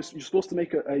shanatzam lach, you're supposed to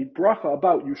make a bracha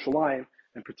about Yerushalayim,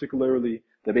 and particularly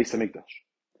the Beis Hamikdash.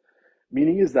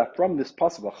 Meaning is that from this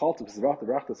pasuk,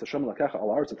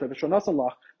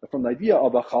 that from the idea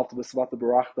of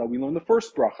that we learn the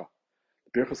first bracha.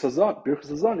 Birchas Hazan. Birchas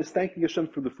Hazan is thanking Hashem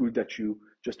for the food that you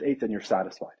just ate and you're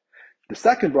satisfied. The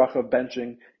second bracha of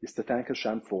benching is to thank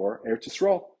Hashem for Eretz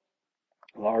Yisrael,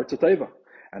 La'aretz Teva.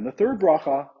 And the third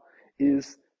bracha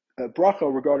is a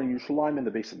bracha regarding Yerushalayim and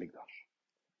the Beis Hamikdash.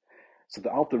 So the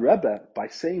Alter Rebbe, by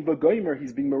saying V'gomer,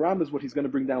 he's being meramez what he's going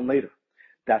to bring down later.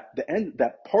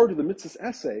 That part of the mitzvah's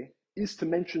essay is to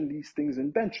mention these things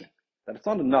in benching. That it's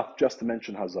not enough just to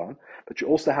mention Hazan, but you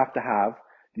also have to have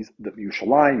the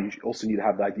Yerushalayim. You also need to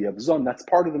have the idea of Zon. That's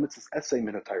part of the mitzvah's essay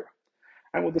min haTorah.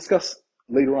 And we'll discuss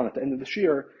later on at the end of this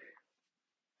year,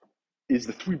 is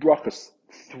the three brachas,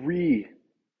 do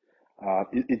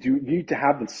you need to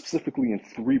have them specifically in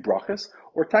three brachas,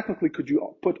 or technically could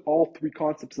you put all three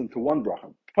concepts into one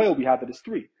bracha? Pile we have it as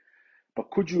three. But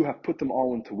could you have put them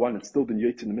all into one and still been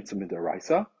yotze in the mitzvah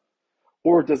midaraisa?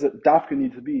 Or does it dafka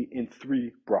need to be in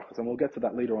three brachas? And we'll get to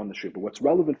that later on the shir. But what's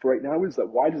relevant for right now is that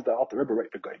why does the Alter Rebbe write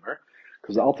v'gomer?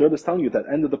 Because the Alter Rebbe is telling you that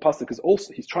end of the pasuk is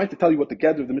also, he's trying to tell you what the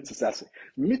gather of the mitzvah essay.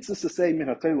 Mitzvah say min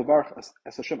hatay levarch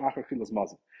as Hashem achar chilas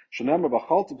mazon. Shenamar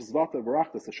b'chaltu b'zvata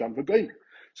v'rachtas Hashem v'gomer.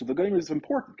 So the gomer is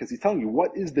important because he's telling you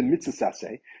what is the mitzvah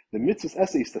essay. The mitzvah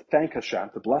essay is to thank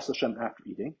Hashem, to bless Hashem after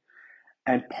eating.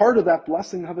 And part of that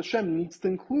blessing of Hashem needs to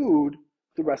include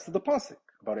the rest of the pasuk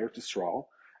about Eretz Yisrael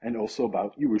and also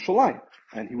about Yerushalayim.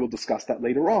 And he will discuss that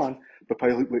later on, but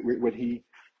when he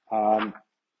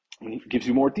gives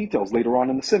you more details later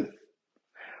on in the Simon.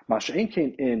 Masha'en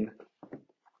came in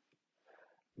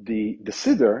the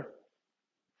Siddur,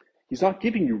 he's not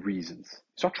giving you reasons.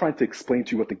 He's not trying to explain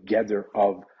to you what the gather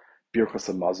of Birchas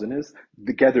Hamazon is.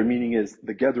 The gather meaning is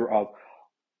the gather of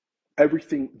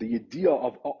everything, the idea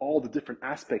of all the different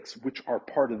aspects which are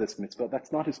part of this mitzvah.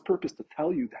 That's not his purpose, to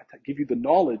tell you that, to give you the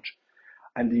knowledge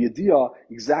and the idea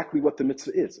exactly what the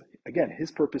mitzvah is. Again,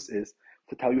 his purpose is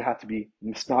to tell you how to be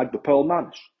misnag b'pel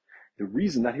mamish. The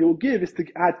reason that he will give is to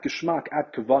add geschmack,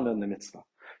 add kavana in the mitzvah.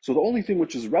 So the only thing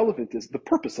which is relevant is the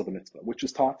purpose of the mitzvah, which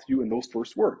is taught to you in those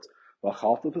first words. That's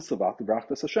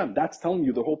telling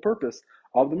you the whole purpose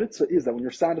of the mitzvah is that when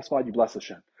you're satisfied, you bless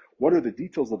Hashem. What are the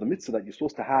details of the mitzvah that you're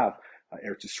supposed to have?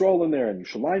 Eretz Yisrael in there and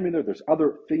Yerushalayim in there. There's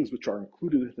other things which are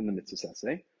included within the mitzvah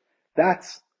essay.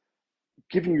 That's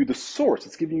giving you the source.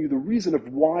 It's giving you the reason of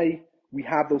why we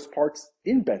have those parts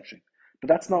in benching. But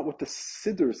that's not what the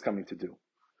Siddur is coming to do.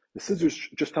 The Siddur is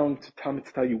just telling to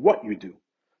tell you what you do,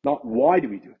 not why do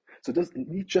we do it. So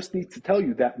it just needs to tell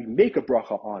you that we make a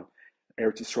bracha on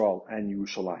Eretz Yisrael and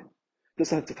Yerushalayim. It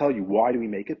doesn't have to tell you why do we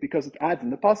make it, because it adds in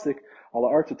the pasuk ala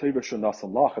arta teva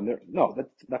shanasan lach, and no,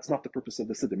 that's not the purpose of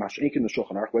the Siddur. Mash'enk in the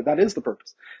Shulchan Aruch, where that is the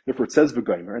purpose. Therefore, it says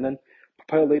v'gomer, and then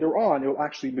later on it will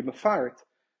actually be mefaret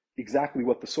exactly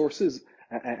what the source is,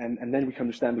 and then we can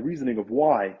understand the reasoning of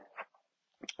why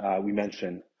we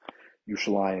mention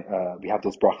Yerushalayim. We have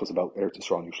those brachas about Eretz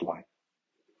Yisrael and Yerushalayim.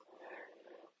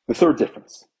 The third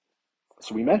difference.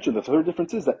 So we mentioned the third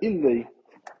difference is that in the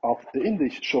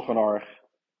Shulchan Aruch,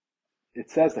 it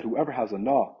says that whoever has a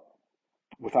na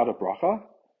without a bracha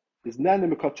is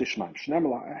Nanim Shmaim,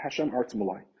 Shnem Hashem Arts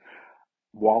Malai.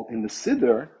 While in the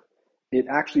Siddur, it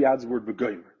actually adds the word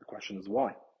V'goymer. The question is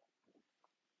why?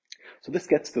 So this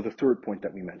gets to the third point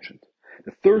that we mentioned.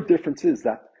 The third difference is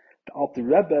that the Alter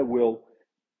Rebbe will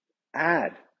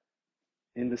add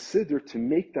in the Siddur to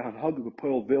make the Hanhag of the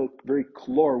Poel very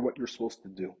clear what you're supposed to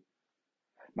do.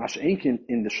 Masha'enkin,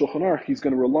 in the Shulchan Aruch, he's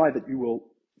going to rely that you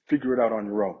will figure it out on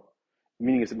your own.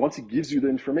 Meaning is that once he gives you the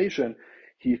information,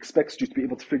 he expects you to be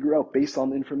able to figure out, based on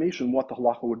the information, what the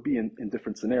halacha would be in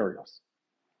different scenarios.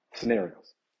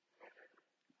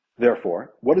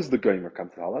 Therefore, what does the Goymer come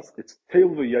to tell us? It's Teil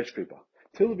v'yeshba.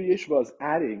 Teil v'yeshba is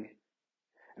adding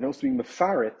and also being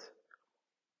mefaret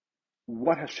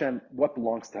what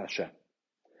belongs to Hashem.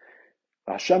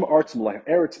 Hashem Arts Malay.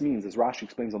 Eretz means, as Rashi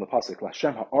explains on the pasuk,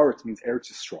 Hashem Haaretz means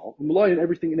Eretz Yisrael. Malay and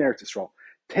everything in Eretz Yisrael.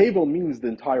 Tevel means the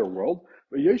entire world,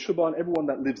 but Yeshua and everyone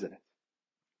that lives in it.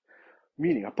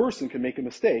 Meaning, a person can make a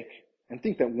mistake and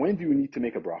think that when do you need to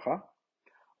make a bracha?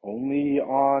 Only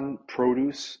on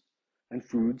produce and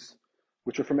foods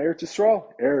which are from Eretz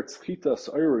Yisrael. Eretz, Chita,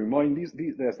 Sa'ir, Remind, these,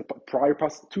 as the prior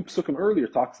pasuk, two psukim earlier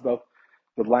talks about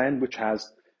the land which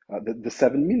has the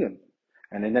 7 minim.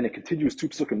 And then it continues two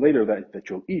psukim later that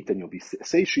you'll eat and you'll be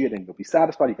satiated and you'll be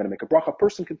satisfied. You're going to make a bracha. A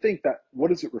person can think that,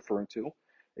 what is it referring to?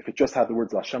 If it just had the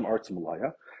words Lashem Arts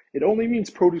Malaya, it only means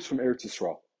produce from Eretz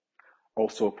Yisrael.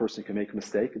 Also, a person can make a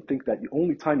mistake and think that the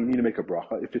only time you need to make a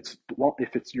bracha if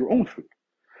it's your own food.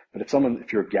 But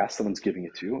if you're a guest, someone's giving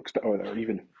it to you, or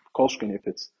even kolshkin if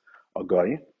it's a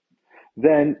guy,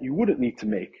 then you wouldn't need to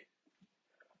make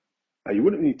a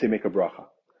bracha.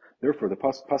 Therefore, the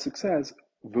pasuk says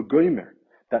v'goymer,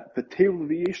 that the table of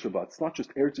the yeshiva, it's not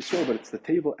just Eretz Yisrael, but it's the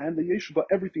table and the yeshiva,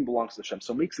 everything belongs to Hashem.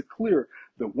 So it makes it clear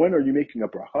that when are you making a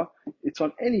bracha, it's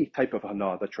on any type of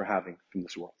hana that you're having from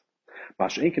this world.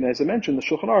 Masha'enkin, as I mentioned, the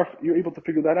Shulchan Aruch, you're able to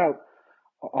figure that out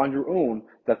on your own,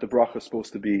 that the bracha is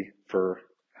supposed to be for,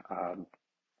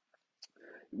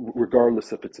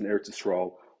 regardless if it's in Eretz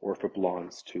Yisrael or if it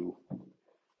belongs to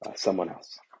someone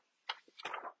else.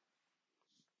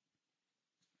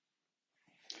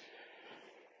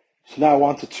 So now I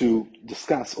wanted to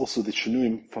discuss also the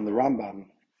Shinuyim from the Rambam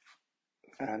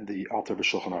and the Alter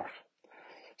B'Shulchan Aruch.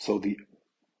 So the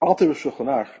Alter B'Shulchan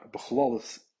Aruch,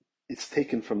 B'chlolis, is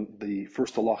taken from the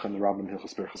first halacha in the Rambam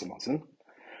Hilchos Berachos Hamazon,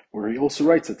 where he also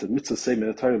writes that the mitzvah say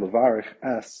minatayr levarich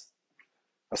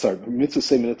mitzvah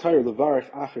say minatayr levarich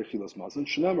acher chilas mazon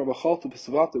shenamar b'chalta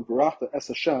b'savata u'barachta es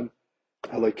Hashem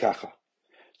Elokecha.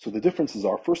 So the differences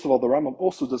are, first of all, the Rambam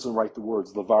also doesn't write the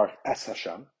words levarich es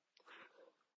Hashem.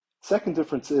 Second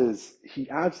difference is he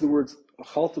adds the words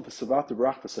 "Achalta v'savata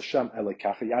b'rachtas Hashem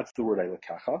Elokecha." He adds the word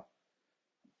Elokecha.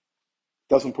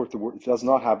 Doesn't put the word. It does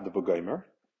not have the v'goymer.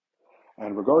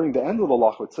 And regarding the end of the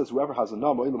halacha, it says whoever has a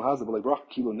nam oilam has a b'lei bracha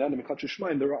kilo nenem mikach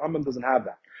shmaim. The Rambam doesn't have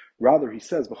that. Rather, he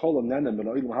says b'chol nenem ben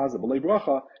oilam has a b'lei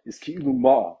bracha is ki'ilu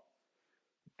ma.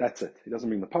 That's it. He doesn't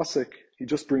bring the pasuk. He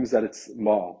just brings that it's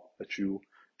ma, that you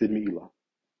did me'ilah.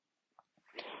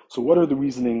 So what are the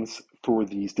reasonings for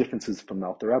these differences from the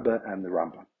Alter Rebbe and the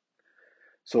Rambam?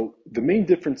 So the main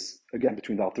difference, again,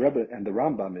 between the Alter Rebbe and the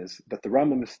Rambam is that the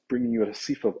Rambam is bringing you a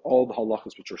sifa of all the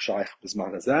halachas which are shaykh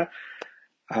b'zman hazeh,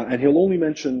 and he'll only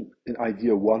mention an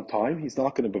idea one time. He's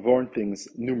not going to bevarn things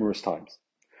numerous times.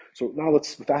 So now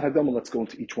with that Hagdama, let's go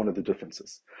into each one of the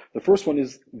differences. The first one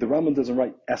is the Rambam doesn't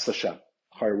write Es Hashem.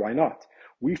 Why not?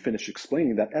 We finish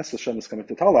explaining that Es Hashem is coming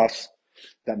to tell us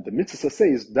that the mitzvah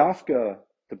says dafka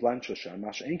to blanch Hashem,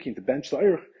 Masha'enkin to bench the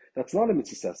Aruch. That's not a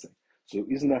mitzvah. So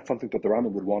isn't that something that the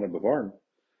Rambam would want to bevarn?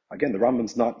 Again, the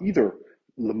Rambam's not either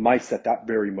lemais at that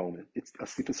very moment. It's a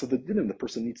sifas of the dinim. The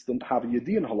person needs to have a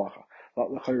yedi in halacha.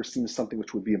 That seems something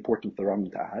which would be important for the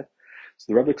Rambam to add. So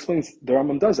the Rebbe explains the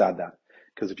Rambam does add that,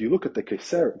 because if you look at the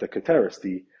Keteris,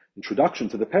 the introduction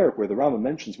to the parak where the Rambam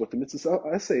mentions what the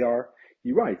mitzvahs essay are,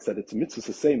 he writes that it's a mitzvah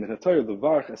to say that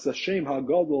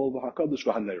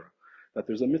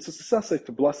there's a mitzvah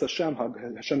to bless Hashem,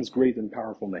 Hashem's great and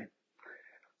powerful name.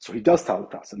 So he does tell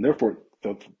it us, and therefore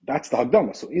that's the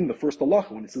Hagdama. So in the first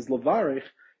halacha, when it says levarich,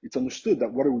 it's understood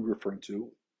that what are we referring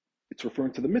to? It's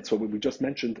referring to the mitzvah, what we just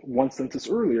mentioned one sentence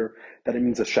earlier, that it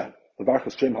means Hashem. Levarich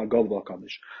Hashem haGadol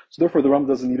v'Hakadosh. So therefore the Rambam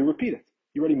doesn't need to repeat it.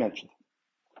 He already mentioned it.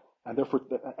 And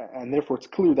therefore it's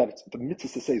clear that the mitzvah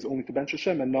to say is only to bench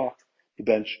Hashem and not to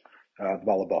bench the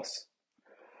Balabas.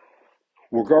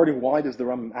 Regarding why does the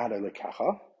Rambam add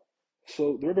Elokecha,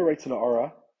 so the Rebbe writes in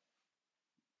Ara,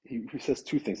 he says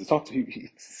two things. It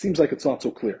seems like it's not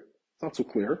so clear. It's not so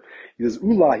clear. He says,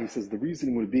 Ula, he says the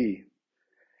reason would be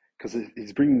because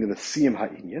he's bringing in the Siyam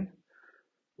Ha'inyan,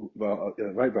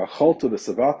 right? V'achalta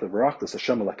v'savata v'rachtas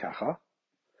Hashem Elokecha.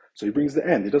 So he brings the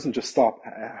end. He doesn't just stop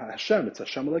Hashem. It's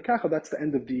Hashem Elokecha. That's the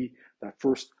end of that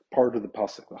first part of the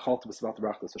pasuk.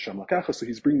 Hashem Elokecha. So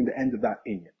he's bringing the end of that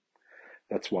Iyun.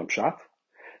 That's one shot.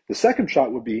 The second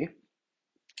shot would be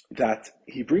that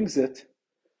he brings it.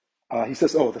 He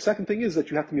says, the second thing is that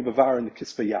you have to be Bavar in the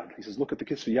Kisvei Yad. He says, look at the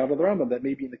Kisvei Yad of the Rambam, that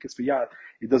maybe in the Kisvei Yad,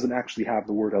 it doesn't actually have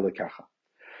the word Elokecha.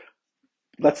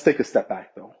 Let's take a step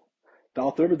back, though. The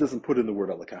Alter Rebbe doesn't put in the word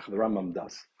Elokecha, the Rambam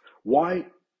does. Why?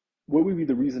 What would be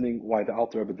the reasoning why the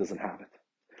Alter Rebbe doesn't have it?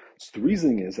 So the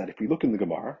reasoning is that if we look in the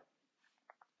Gemara,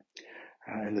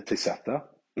 in the Tosefta,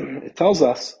 it tells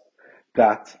us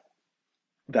that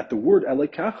the word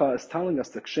Elokecha is telling us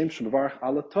that Kshem Shemavarach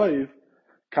Ala Toiv,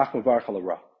 Kach Mavarach Ala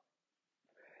Ra.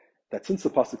 That since the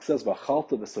pasuk says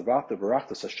V'achalta v'savata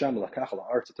v'rachtas Hashem Elokecha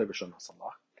la'aretz Toiv Hashem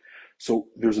Nasamach, so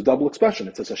there's a double expression.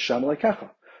 It says Hashem Elokecha.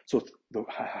 So the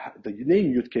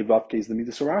name Yud Kei Vav Kei is the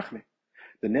Midas Arachmi.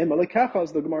 The name Elokecha,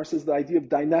 as the Gemara says, the idea of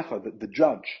Dainecha, the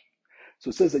judge. So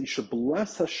it says that you should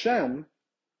bless Hashem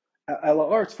Ela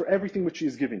Arts for everything which He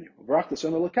has given you. V'rachtas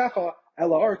Hashem Elokecha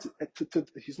Ela Arts.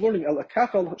 He's learning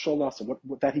Elokecha Shal Nasa,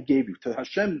 what that He gave you to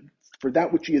Hashem for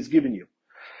that which He has given you.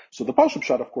 So the Pashup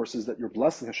shot, of course, is that you're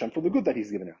blessing Hashem for the good that He's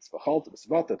given us.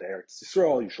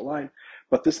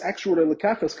 But this extra word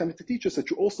Elokecha is coming to teach us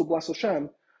that you also bless Hashem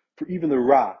for even the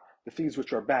Ra, the things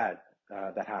which are bad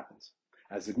that happens.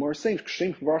 As the Gemara is saying,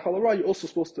 you're also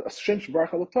supposed to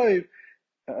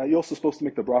you're also supposed to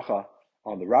make the bracha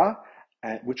on the Ra,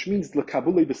 which means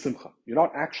l'kabulei b'simcha. You're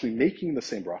not actually making the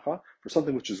same bracha. For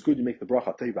something which is good, you make the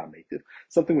bracha teiva meitiv.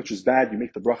 Something which is bad, you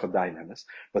make the bracha dainemes.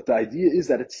 But the idea is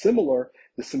that it's similar.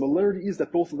 The similarity is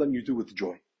that both of them you do with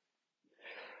joy.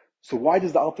 So why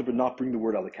does the Alter Rebbe not bring the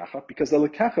word Elokecha? Because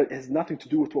Elokecha has nothing to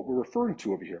do with what we're referring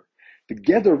to over here. The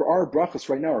gather of our brachas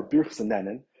right now are birchas and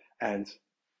nenen, and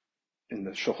in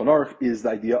the Shulchan Aruch is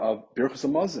the idea of birchas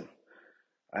and mazin.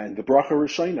 And the bracha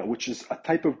Rishayna, which is a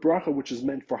type of bracha which is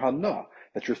meant for hana,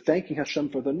 that you're thanking Hashem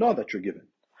for the na that you're given.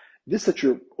 This that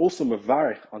you're also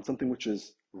mevarich on something which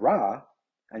is ra,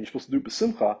 and you're supposed to do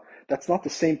b'simcha, that's not the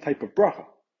same type of bracha.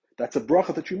 That's a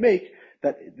bracha that you make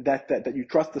that you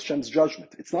trust Hashem's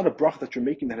judgment. It's not a bracha that you're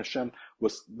making that Hashem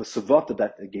was the savata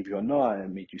that gave you a na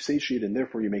and made you satiate, and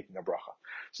therefore you're making a bracha.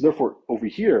 So therefore, over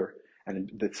here, and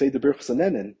that say the birchas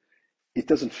anenin, it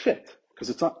doesn't fit. Because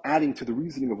it's not adding to the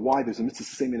reasoning of why there's a mitzvah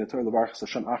same in the Torah levarach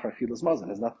Hashem achar chilas mazon.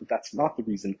 That's not the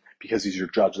reason because He's your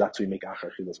judge. That's why you make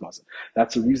achar chilas mazon.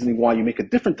 That's the reasoning why you make a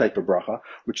different type of bracha,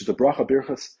 which is the bracha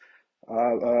birchas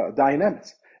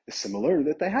dayanemes. The similarity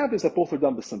that they have is that both are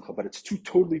done b'simcha, but it's two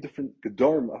totally different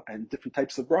gedorim and different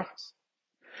types of brachas.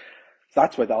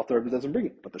 That's why the Alter Rebbe doesn't bring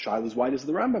it. But the shaila is, why does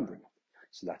the Rambam bring it?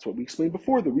 So that's what we explained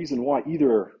before. The reason why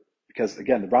because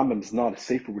again the Rambam is not a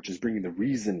sefer which is bringing the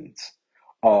reasons.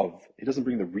 He doesn't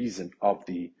bring the reason of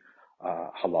the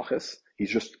halachas.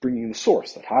 He's just bringing the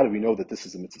source. That how do we know that this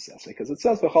is a mitzvah? Because it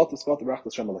says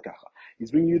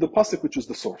he's bringing you the pasuk, which is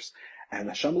the source, and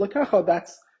Hashem Elokecha.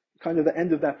 That's kind of the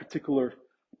end of that particular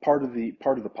part of the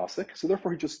pasuk. So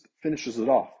therefore, he just finishes it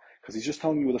off because he's just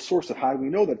telling you the source of how do we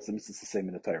know that it's a mitzvah same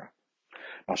in the Torah.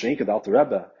 Mashenka the Alter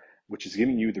Rebbe, which is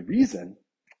giving you the reason.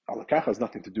 Elokecha has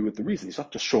nothing to do with the reason. He's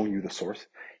not just showing you the source.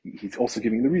 He's also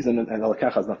giving the reason, and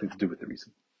Elokecha has nothing to do with the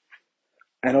reason.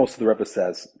 And also the Rebbe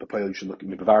says, you should look at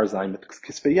Mibavar Zayin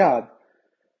Kisvei Yad,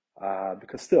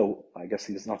 because still, I guess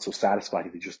he's not so satisfied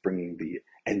if he's just bringing the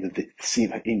end of the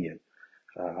Sima Iyun,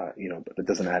 but it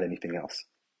doesn't add anything else.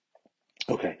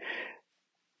 Okay.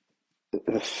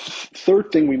 The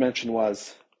third thing we mentioned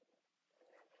was,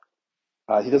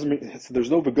 there's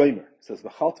no v'gomer. It says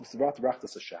v'chalta v'savata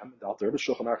rachtas Hashem. The Alter Rebbe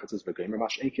Shulchan Aruch says v'gomer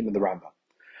mash eikin in the Rambam.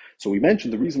 So we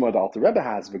mentioned the reason why the Alter Rebbe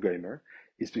has v'gomer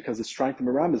is because it's trying to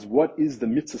meram is what is the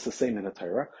mitzvah sasem in the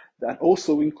Torah. That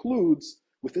also includes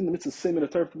within the mitzvah sasem in the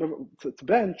Torah to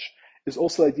bench is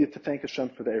also the idea to thank Hashem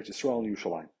for the Eretz Yisrael and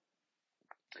Yerushalayim.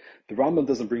 The Rambam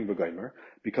doesn't bring v'gomer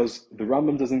because the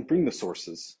Rambam doesn't bring the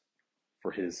sources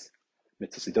for his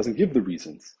mitzvahs. He doesn't give the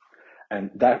reasons. And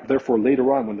that, therefore,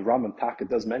 later on, when the Rambam Taka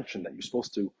does mention that you're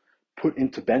supposed to put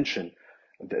into benchen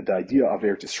the idea of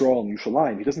Eretz Yisrael and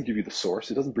Yerushalayim, he doesn't give you the source.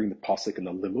 He doesn't bring the pasuk and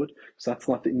the limud, so that's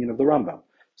not the Iyun of the Rambam.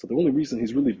 So the only reason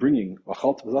he's really bringing is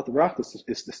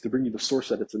to bring you the source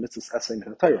that it's a mitzvah essay in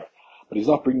the Torah. But he's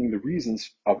not bringing the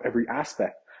reasons of every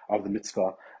aspect of the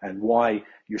mitzvah and why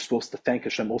you're supposed to thank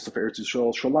Hashem also for Eretz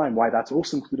Yisrael, Yerushalayim, why that's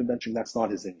also included in benching. That's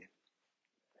not his Iyun.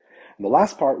 And the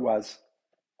last part was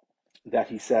that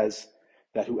he says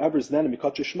that whoever's then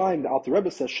mikach shemaim, the Alter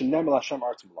Rebbe says shenem el Hashem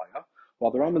artz malaya,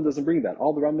 while the Rambam doesn't bring that.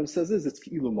 All the Rambam says is it's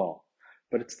ki'ilu mal,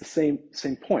 but it's the same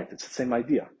point. It's the same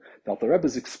idea. The Alter Rebbe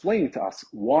is explaining to us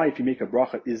why, if you make a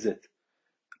bracha, is it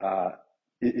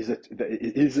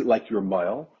is it like your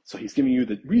mile? So he's giving you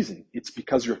the reason. It's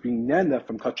because you're being nana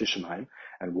from Kachei Shemayim.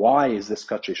 And why is this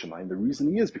Kachei Shemayim? The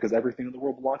reasoning is because everything in the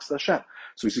world belongs to Hashem.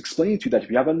 So he's explaining to you that if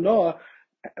you have a noah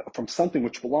from something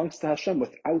which belongs to Hashem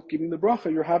without giving the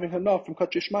bracha, you're having a noah from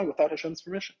Kachei Shemayim without Hashem's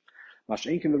permission.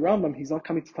 Masha'ink in the Rambam, he's not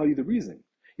coming to tell you the reason.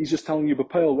 He's just telling you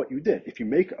b'payil what you did. If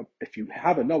you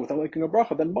have a noah without making a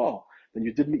bracha, then mal. Then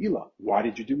you did me'ilah. Why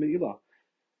did you do me'ilah?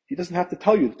 He doesn't have to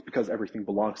tell you because everything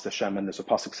belongs to Hashem, and there's a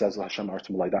pasuk says Hashem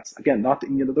Artamulai. That's again not the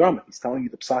Iyun of the Rambam. He's telling you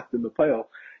the psak the mepayel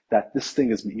that this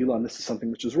thing is me'ilah and this is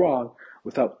something which is wrong,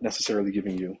 without necessarily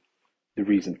giving you the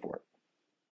reason for it.